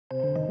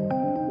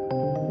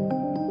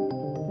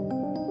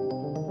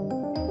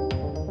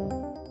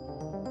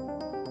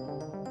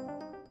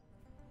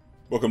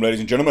Welcome, ladies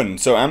and gentlemen.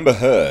 So, Amber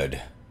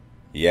Heard.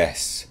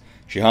 Yes.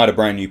 She hired a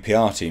brand new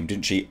PR team,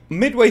 didn't she?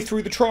 Midway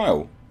through the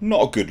trial.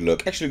 Not a good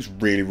look. Actually looks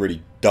really,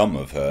 really dumb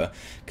of her,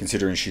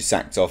 considering she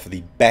sacked off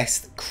the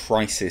best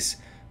crisis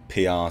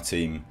PR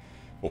team,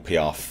 or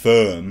PR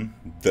firm,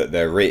 that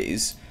there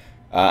is,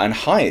 and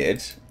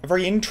hired a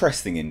very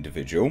interesting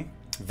individual.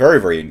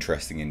 Very, very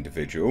interesting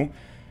individual,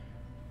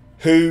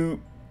 who,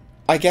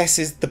 I guess,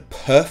 is the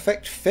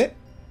perfect fit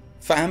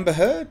for Amber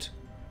Heard.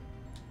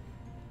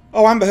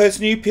 Oh, Amber Heard's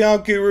new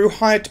PR guru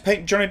hired to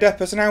paint Johnny Depp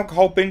as an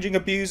alcohol binging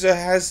abuser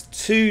has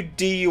 2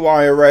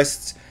 DUI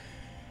arrests,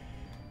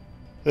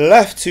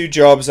 left 2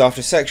 jobs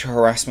after sexual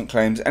harassment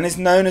claims, and is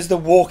known as the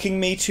walking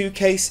Me Too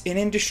case in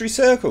industry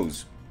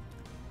circles.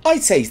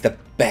 I'd say he's the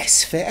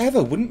best fit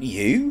ever, wouldn't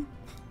you?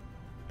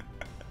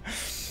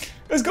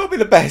 It's got to be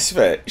the best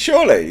fit,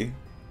 surely.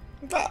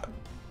 That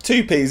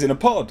 2 peas in a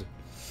pod.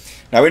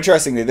 Now,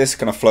 interestingly, this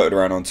kind of floated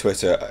around on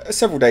Twitter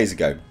several days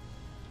ago.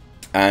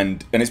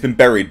 And it's been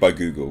buried by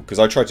Google, because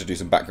I tried to do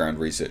some background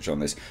research on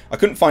this. I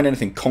couldn't find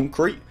anything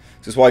concrete, so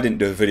that's why I didn't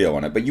do a video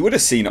on it. But you would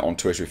have seen it on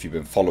Twitter if you've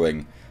been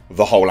following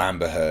the whole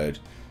Amber Heard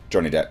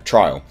Johnny Depp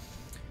trial.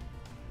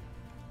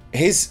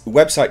 His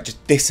website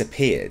just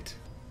disappeared.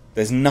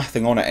 There's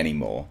nothing on it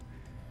anymore.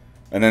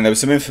 And then there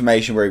was some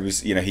information where he was,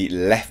 he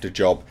left a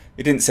job.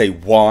 It didn't say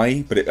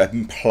why, but it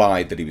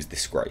implied that he was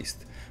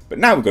disgraced. But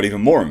now we've got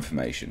even more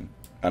information,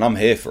 and I'm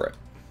here for it.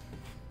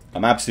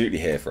 I'm absolutely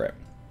here for it.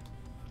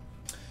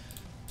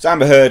 So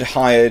Amber Heard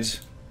hired,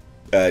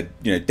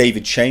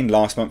 David Shane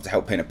last month to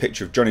help paint a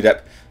picture of Johnny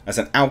Depp as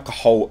an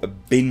alcohol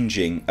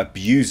binging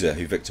abuser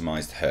who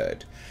victimised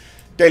Heard.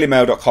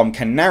 DailyMail.com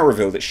can now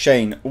reveal that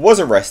Shane was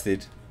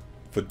arrested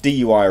for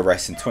DUI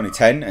arrests in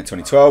 2010 and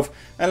 2012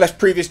 and left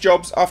previous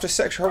jobs after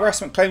sexual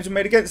harassment claims were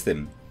made against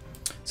him.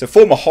 So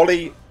former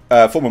model,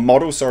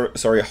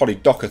 Holly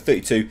Docker,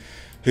 32,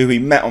 who he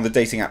met on the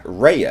dating app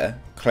Raya,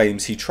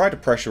 claims he tried to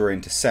pressure her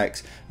into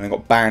sex and then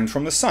got banned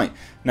from the site.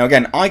 Now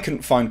again, I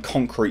couldn't find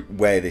concrete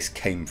where this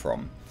came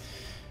from.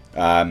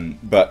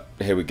 But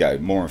here we go,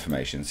 more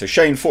information. So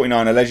Shane,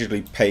 49,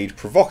 allegedly paid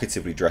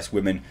provocatively dressed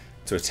women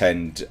to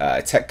attend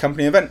a tech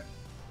company event.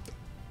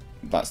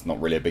 That's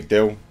not really a big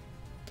deal.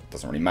 That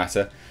doesn't really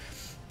matter.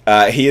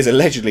 He is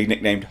allegedly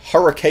nicknamed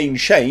Hurricane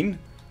Shane.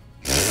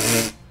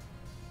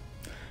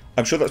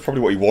 I'm sure that's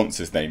probably what he wants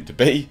his name to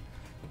be.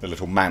 The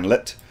little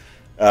manlet.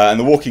 And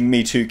the walking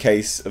Me Too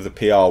case of the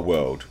PR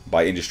world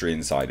by industry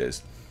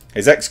insiders.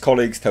 His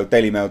ex-colleagues tell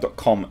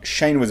DailyMail.com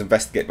Shane was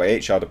investigated by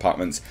HR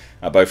departments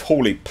at both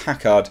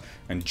Hewlett-Packard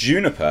and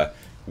Juniper,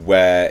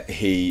 where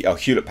he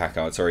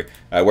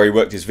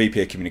worked as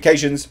VP of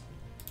Communications.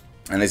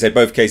 And they say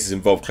both cases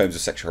involved claims of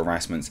sexual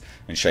harassment,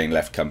 and Shane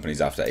left companies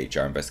after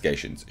HR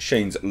investigations.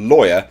 Shane's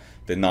lawyer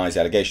denies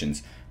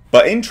allegations.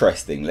 But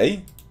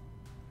interestingly,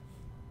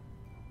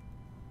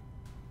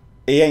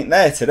 he ain't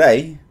there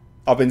today.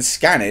 I've been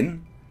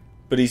scanning,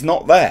 but he's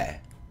not there.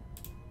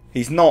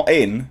 He's not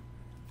in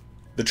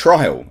the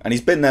trial, and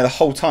he's been there the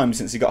whole time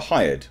since he got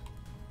hired.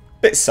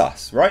 Bit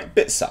sus, right?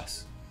 Bit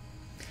sus.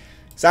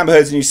 So Amber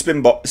Heard's new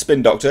spin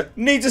doctor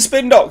needs a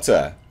spin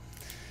doctor.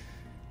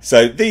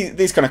 So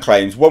these kind of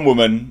claims. One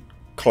woman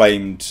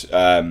claimed,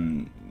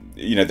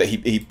 that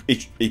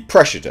he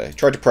pressured her. He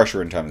tried to pressure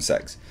her into having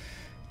sex.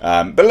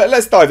 But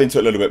let's dive into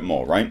it a little bit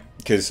more, right?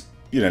 Because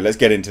let's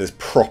get into this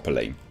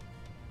properly.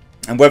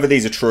 And whether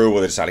these are true or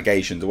they're just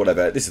allegations or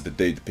whatever, this is the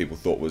dude that people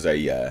thought was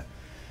this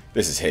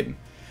is him.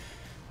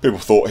 People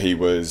thought he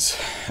was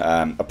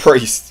a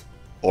priest,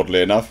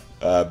 oddly enough.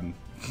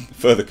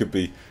 Further could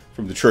be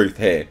from the truth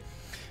here.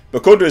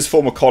 But according to his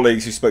former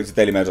colleagues who spoke to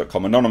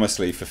DailyMail.com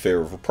anonymously for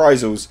fear of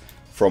reprisals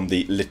from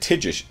the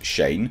litigious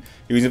Shane,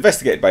 he was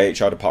investigated by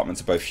HR departments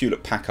of both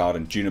Hewlett-Packard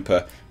and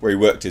Juniper, where he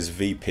worked as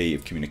VP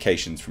of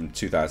Communications from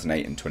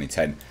 2008 and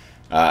 2010.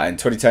 And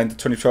 2010 to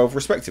 2012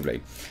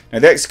 respectively. Now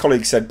the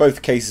ex-colleague said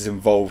both cases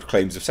involved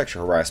claims of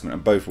sexual harassment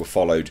and both were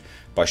followed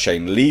by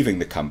Shane leaving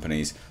the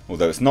companies,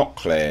 although it's not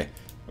clear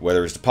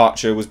whether his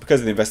departure was because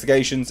of the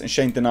investigations, and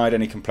Shane denied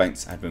any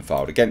complaints had been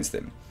filed against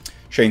him.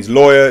 Shane's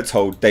lawyer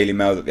told Daily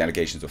Mail that the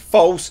allegations were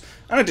false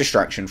and a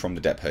distraction from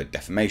the Depp Heard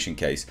defamation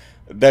case.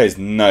 There is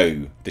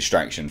no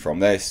distraction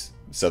from this,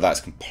 so that's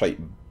complete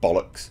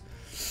bollocks.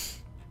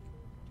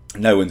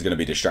 No one's going to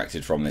be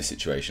distracted from this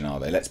situation, are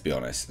they? Let's be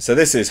honest. So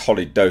this is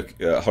Holly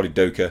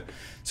Doker.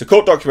 So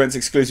court documents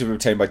exclusively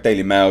obtained by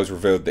Daily Mail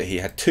revealed that he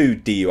had 2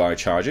 DUI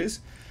charges,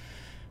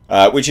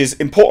 which is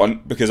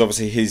important because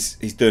obviously he's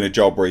doing a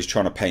job where he's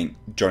trying to paint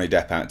Johnny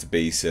Depp out to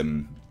be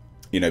some,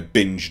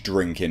 binge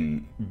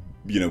drinking,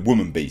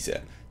 woman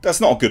beater.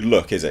 That's not a good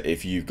look, is it?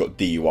 If you've got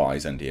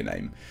DUIs under your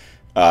name,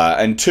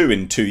 and 2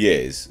 in 2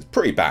 years, it's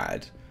pretty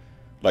bad.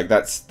 Like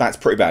that's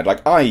pretty bad.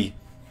 Like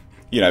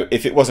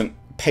if it wasn't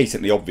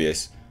patently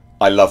obvious,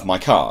 I love my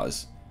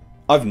cars.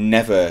 I've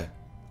not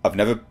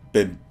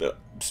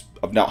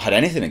had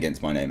anything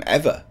against my name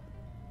ever.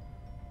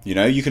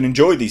 You can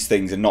enjoy these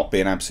things and not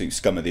be an absolute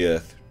scum of the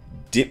earth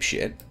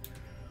dipshit.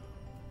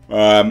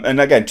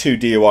 And again, 2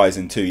 DUIs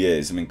in 2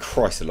 years. I mean,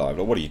 Christ alive,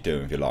 like, what are you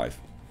doing with your life?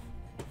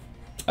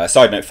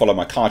 Side note, follow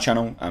my car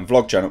channel and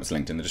vlog channel. It's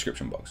linked in the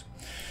description box.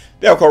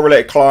 The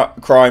alcohol-related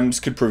crimes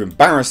could prove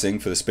embarrassing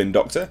for the Spin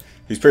Doctor,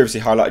 who's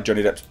previously highlighted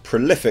Johnny Depp's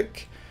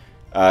prolific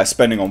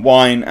spending on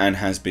wine and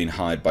has been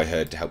hired by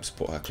her to help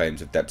support her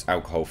claims of Depp's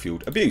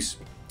alcohol-fueled abuse.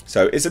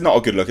 So it's not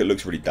a good look. It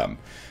looks really dumb.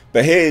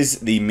 But here's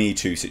the Me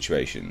Too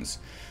situations.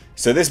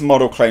 So this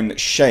model claimed that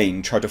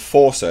Shane tried to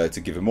force her to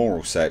give him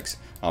oral sex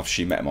after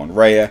she met him on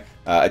Raya,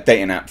 a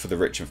dating app for the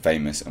rich and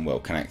famous and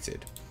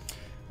well-connected.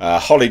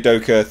 Holly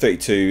Doka,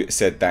 32,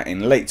 said that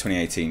in late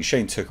 2018,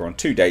 Shane took her on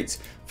 2 dates,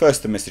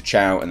 first to Mr.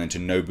 Chow and then to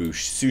Nobu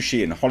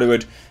Sushi in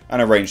Hollywood,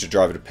 and arranged a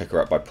driver to pick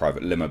her up by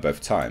private limo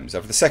both times.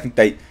 After the second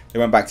date, they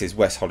went back to his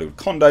West Hollywood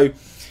condo,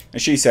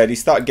 and she said he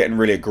started getting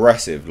really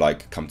aggressive,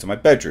 like, come to my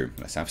bedroom,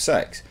 let's have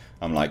sex.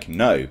 I'm like,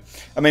 no.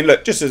 I mean,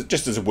 look, just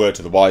as a word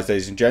to the wise,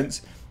 ladies and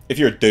gents, if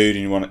you're a dude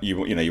and you want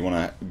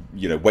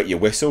to wet your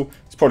whistle,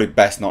 it's probably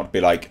best not to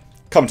be like,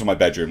 come to my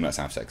bedroom, let's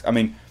have sex. I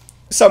mean,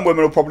 some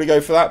women will probably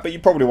go for that, but you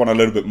probably want a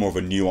little bit more of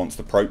a nuanced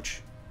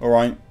approach,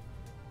 alright?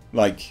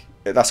 Like,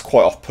 that's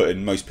quite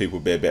off-putting. Most people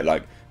would be a bit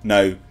like,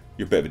 no,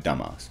 you're a bit of a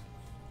dumbass.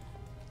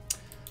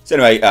 So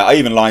anyway, I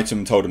even lied to him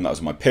and told him that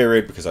was my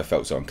period because I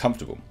felt so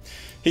uncomfortable.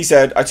 He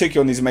said, I took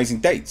you on these amazing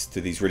dates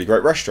to these really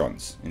great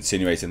restaurants,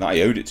 insinuating that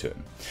I owed it to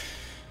him.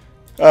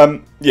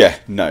 Yeah,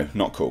 no,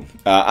 not cool.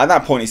 At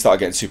that point, he started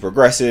getting super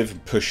aggressive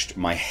and pushed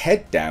my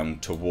head down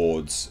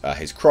towards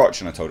his crotch,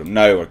 and I told him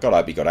no. I got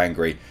up, he got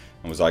angry,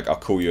 and was like, I'll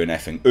call you an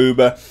effing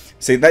Uber.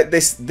 See,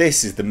 this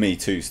is the Me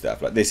Too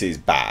stuff. Like, this is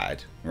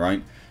bad,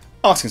 right?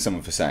 Asking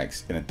someone for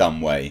sex in a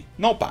dumb way,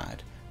 not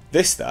bad.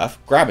 This stuff,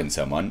 grabbing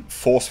someone,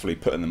 forcefully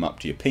putting them up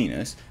to your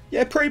penis,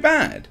 yeah, pretty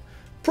bad.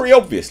 Pretty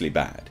obviously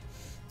bad.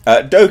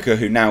 Doka,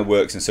 who now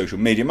works in social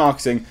media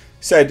marketing,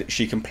 said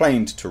she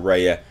complained to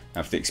Raya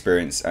after the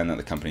experience and that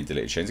the company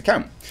deleted Shane's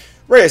account.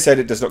 Raya said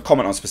it does not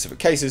comment on specific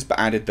cases, but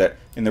added that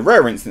in the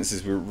rare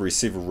instances we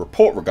receive a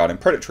report regarding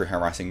predatory,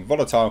 harassing,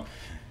 volatile,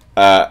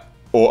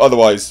 or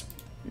otherwise,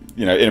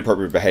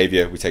 inappropriate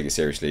behaviour, we take it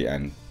seriously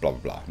and blah blah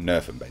blah.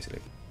 Nerf them, basically.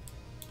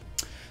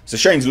 So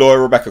Shane's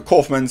lawyer, Rebecca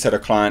Kaufman, said her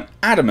client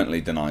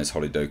adamantly denies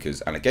Holly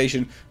Doka's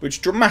allegation,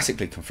 which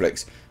dramatically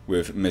conflicts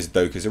with Ms.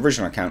 Doka's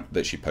original account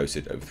that she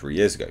posted over 3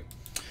 years ago.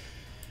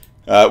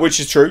 Which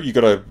is true, you've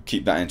got to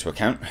keep that into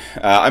account.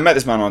 I met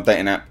this man on a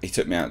dating app, he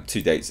took me out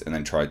 2 dates and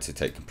then tried to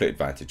take complete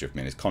advantage of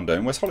me in his condo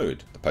in West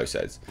Hollywood, the post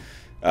says.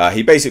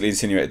 He basically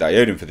insinuated that I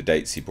owed him for the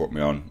dates he brought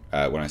me on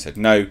when I said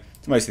no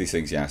to most of these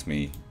things he asked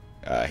me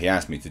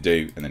to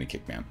do, and then he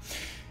kicked me out.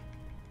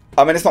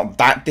 I mean, it's not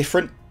that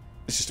different.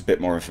 It's just a bit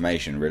more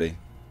information, really.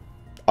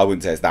 I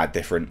wouldn't say it's that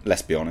different,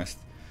 let's be honest.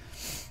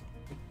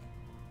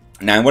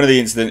 Now, in one of the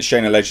incidents,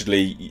 Shane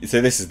allegedly...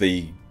 So this is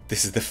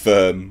the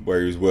firm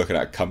where he was working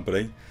at a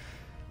company.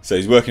 So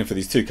he's working for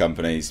these 2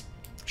 companies.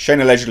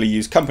 Shane allegedly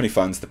used company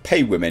funds to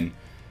pay women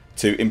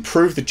to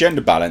improve the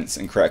gender balance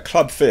and create a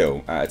club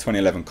feel at a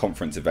 2011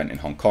 conference event in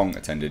Hong Kong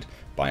attended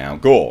by Al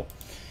Gore.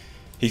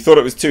 He thought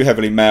it was too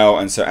heavily male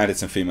and so added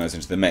some females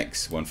into the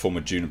mix. One former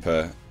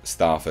Juniper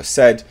staffer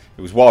said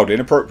it was wildly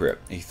inappropriate.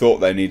 He thought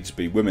there needed to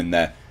be women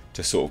there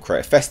to sort of create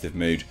a festive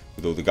mood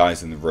with all the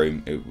guys in the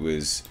room. It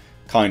was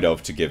kind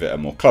of to give it a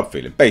more club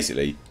feeling.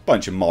 Basically, a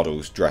bunch of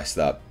models dressed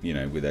up,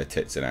 with their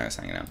tits and ass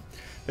hanging out.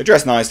 They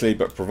dressed nicely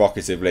but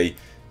provocatively.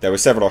 There were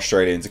several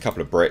Australians, a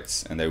couple of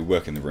Brits, and they were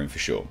working the room for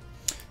sure.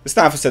 The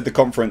staffer said the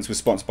conference was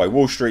sponsored by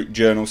Wall Street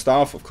Journal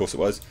staff. Of course it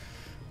was.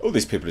 All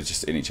these people are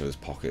just in each other's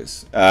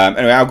pockets.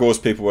 Anyway, Al Gore's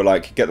people were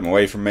like, get them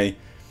away from me.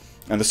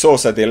 And the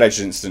source said the alleged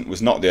incident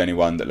was not the only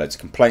one that led to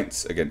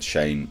complaints against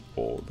Shane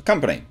or the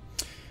company.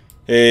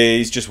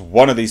 He's just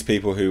one of these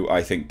people who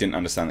I think didn't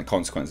understand the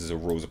consequences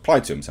of rules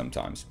applied to him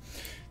sometimes.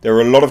 There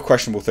were a lot of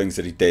questionable things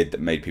that he did that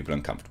made people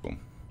uncomfortable.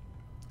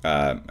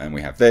 And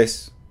we have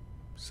this.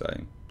 So,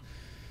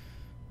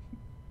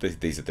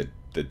 these are the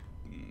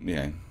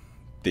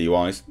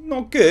DUIs.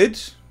 Not good.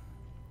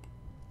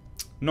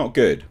 Not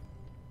good.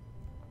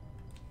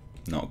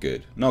 Not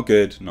good. Not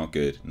good. Not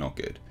good. Not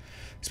good.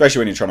 Especially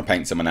when you're trying to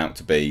paint someone out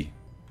to be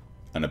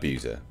an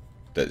abuser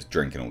that's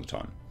drinking all the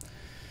time.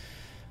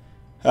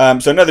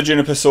 So another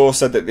Juniper source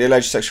said that the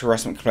alleged sexual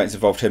harassment complaints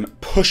involved him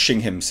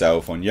pushing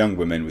himself on young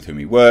women with whom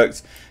he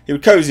worked. He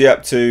would cozy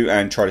up to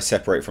and try to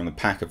separate from the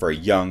pack a very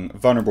young,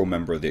 vulnerable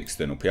member of the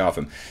external PR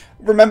firm.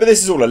 Remember,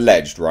 this is all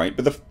alleged, right?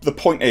 But the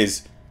point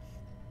is,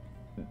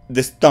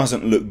 this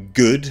doesn't look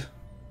good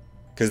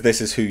because this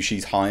is who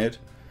she's hired.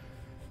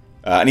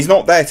 And he's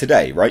not there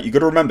today, right? You've got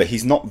to remember,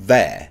 he's not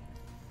there.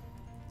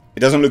 It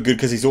doesn't look good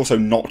because he's also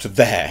not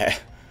there.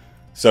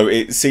 So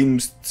it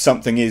seems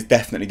something is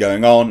definitely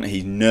going on.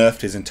 He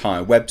nerfed his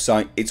entire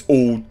website. It's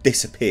all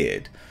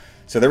disappeared.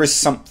 So there is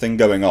something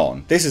going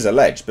on. This is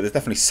alleged, but there's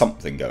definitely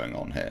something going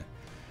on here.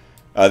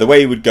 The way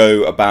he would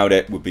go about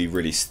it would be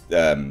really,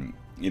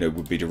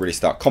 would be to really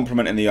start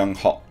complimenting the young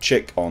hot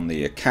chick on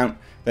the account.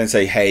 Then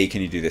say, hey,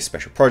 can you do this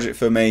special project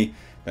for me?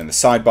 Then the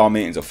sidebar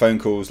meetings or phone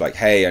calls like,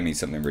 hey, I need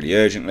something really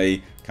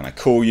urgently. Can I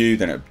call you?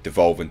 Then it would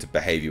devolve into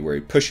behaviour where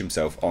he'd push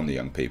himself on the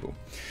young people.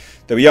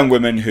 There were young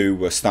women who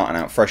were starting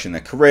out fresh in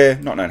their career,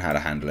 not knowing how to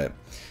handle it.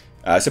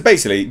 So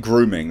basically,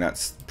 grooming,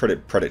 that's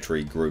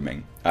predatory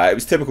grooming. It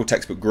was typical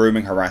textbook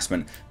grooming,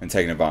 harassment, and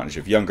taking advantage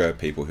of younger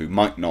people who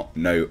might not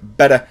know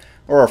better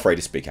or are afraid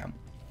to speak out.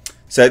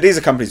 So these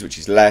are companies which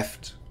he's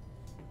left.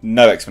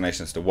 No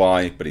explanation as to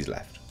why, but he's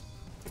left.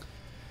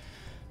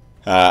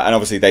 And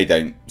obviously they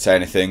don't say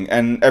anything,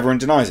 and everyone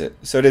denies it.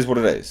 So it is what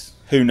it is.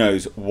 Who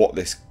knows what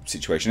this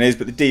situation is,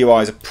 but the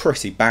DUIs are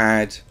pretty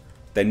bad.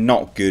 They're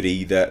not good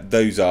either.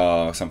 Those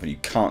are something you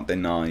can't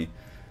deny.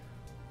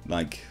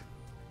 Like,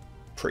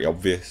 pretty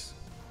obvious.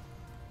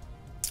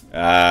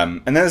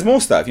 And then there's more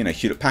stuff. You know,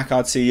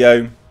 Hewlett-Packard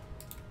CEO.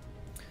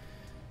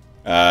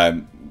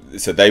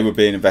 So they were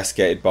being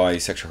investigated by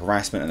sexual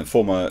harassment, and the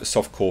former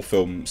softcore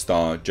film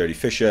star Jodie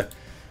Fisher,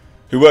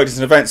 who worked as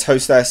an events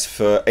hostess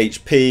for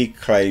HP,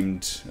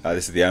 claimed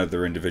this is the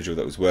other individual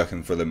that was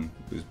working for them,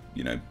 was,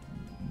 you know,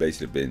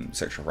 basically being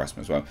sexual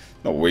harassment as well.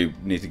 Not what we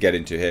need to get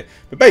into here,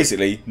 but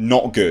basically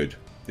not good.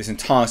 This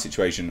entire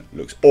situation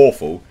looks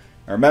awful.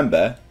 And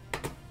remember,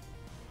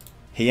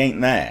 he ain't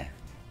there.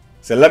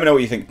 So let me know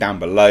what you think down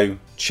below.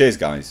 Cheers,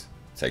 guys.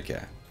 Take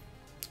care.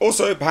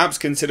 Also, perhaps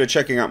consider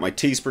checking out my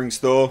Teespring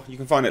store. You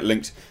can find it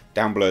linked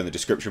down below in the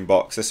description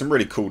box. There's some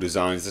really cool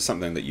designs. There's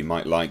something that you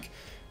might like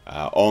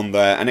on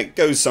there, and it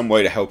goes some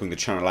way to helping the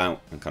channel out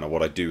and kind of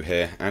what I do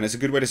here. And it's a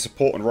good way to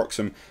support and rock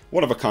some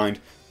one-of-a-kind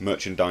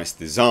merchandise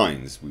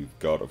designs. We've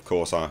got, of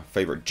course, our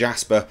favourite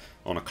Jasper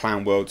on a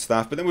Clown World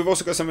stuff, but then we've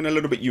also got something a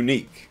little bit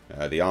unique,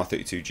 the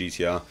R32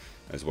 GTR,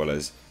 as well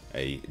as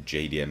a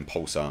JDM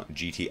Pulsar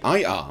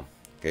GTIR.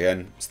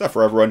 Again, stuff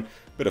for everyone,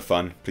 bit of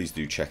fun. Please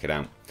do check it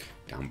out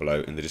down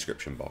below in the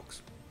description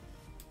box.